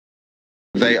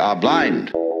They are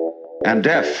blind and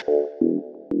deaf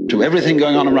to everything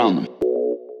going on around them.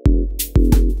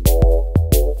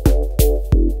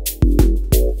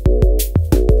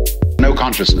 No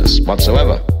consciousness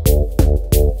whatsoever.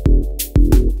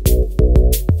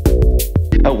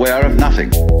 Aware of nothing.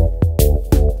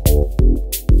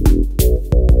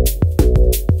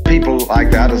 People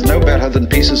like that is no better than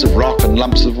pieces of rock and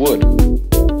lumps of wood.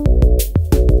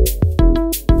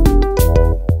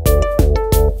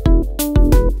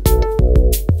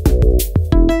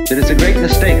 It is a great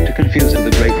mistake to confuse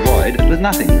the great void with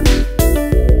nothingness.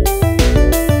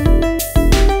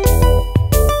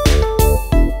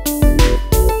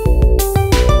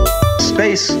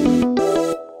 Space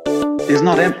is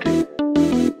not empty.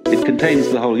 It contains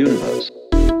the whole universe.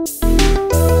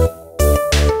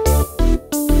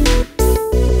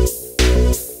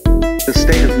 The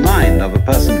state of mind of a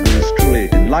person who is truly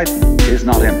enlightened is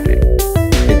not empty.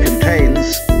 It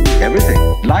contains everything.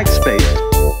 Like space,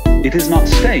 it is not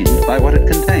stained by what it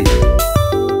contains.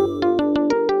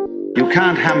 You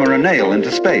can't hammer a nail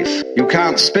into space. You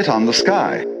can't spit on the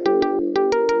sky.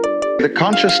 The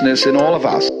consciousness in all of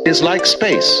us is like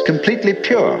space, completely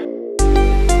pure.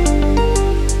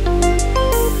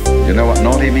 You know what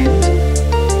naughty means?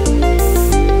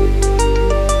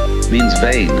 It means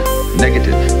vain,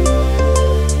 negative,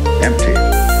 empty.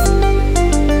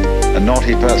 A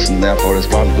naughty person, therefore, is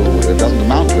one who doesn't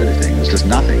amount to anything. It's just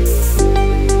nothing.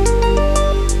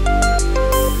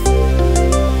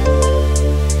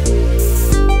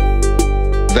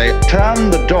 They turn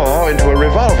the door into a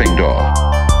revolving door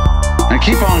and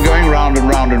keep on going round and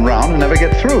round and round and never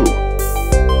get through.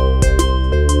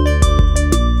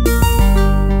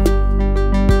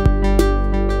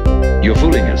 You're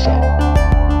fooling yourself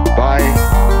by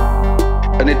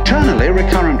an eternally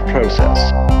recurrent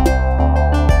process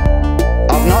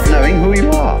of not knowing who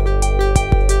you are.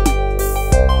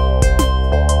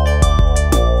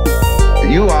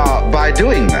 You are, by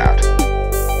doing that,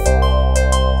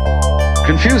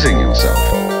 confusing yourself,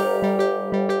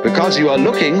 because you are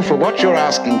looking for what you're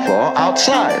asking for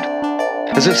outside,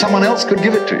 as if someone else could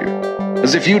give it to you,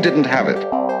 as if you didn't have it.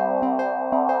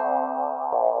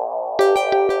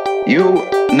 You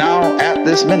now, at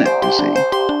this minute, you see,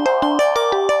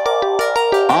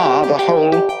 are the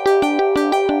whole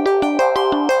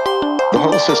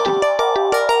system.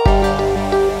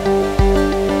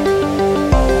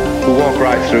 You walk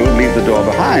right through and leave the door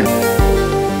behind.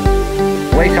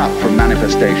 Wake up from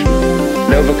manifestation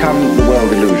and overcome the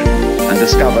world illusion and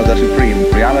discover the supreme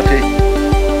reality.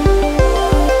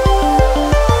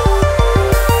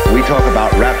 We talk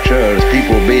about rapture as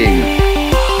people being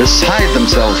beside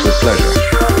themselves with pleasure,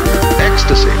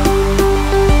 ecstasy.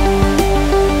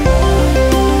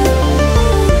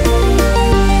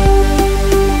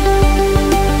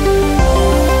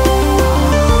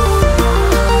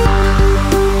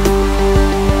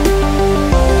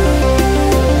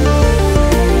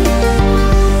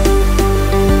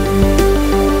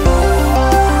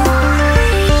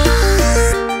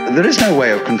 There is no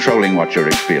way of controlling what you're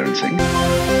experiencing,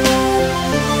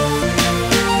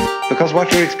 because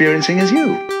what you're experiencing is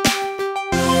you.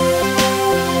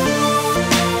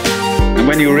 And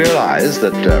when you realize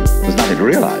that there's nothing to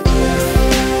realize,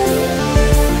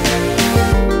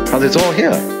 because it's all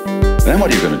here, then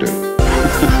what are you going to do?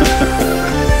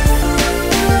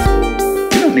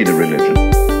 You don't need a religion.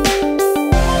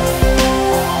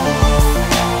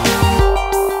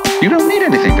 You don't need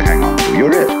anything to hang on to.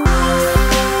 You're it.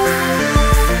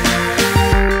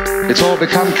 It's all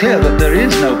become clear that there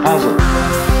is no puzzle.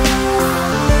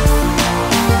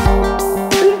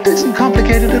 It isn't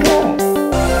complicated at all.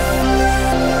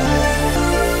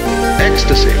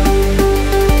 Ecstasy.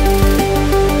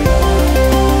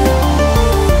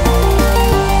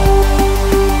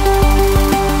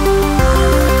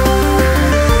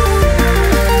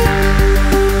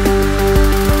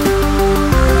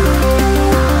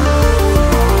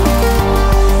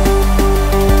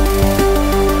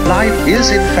 Life is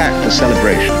in fact a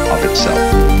celebration of itself.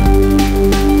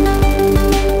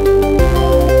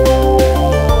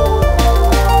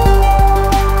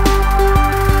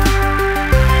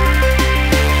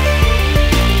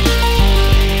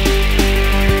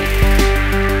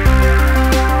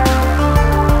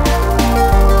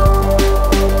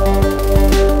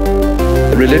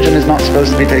 Religion is not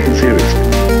supposed to be taken seriously.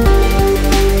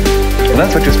 Well,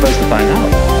 that's what you're supposed to find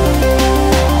out.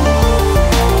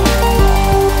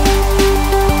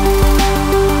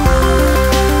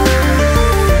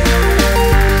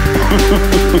 Ha ha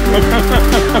ha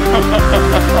ha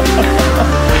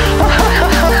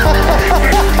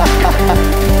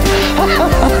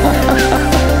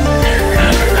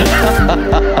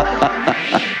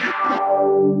ha!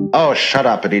 Oh, shut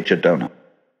up and eat your donut.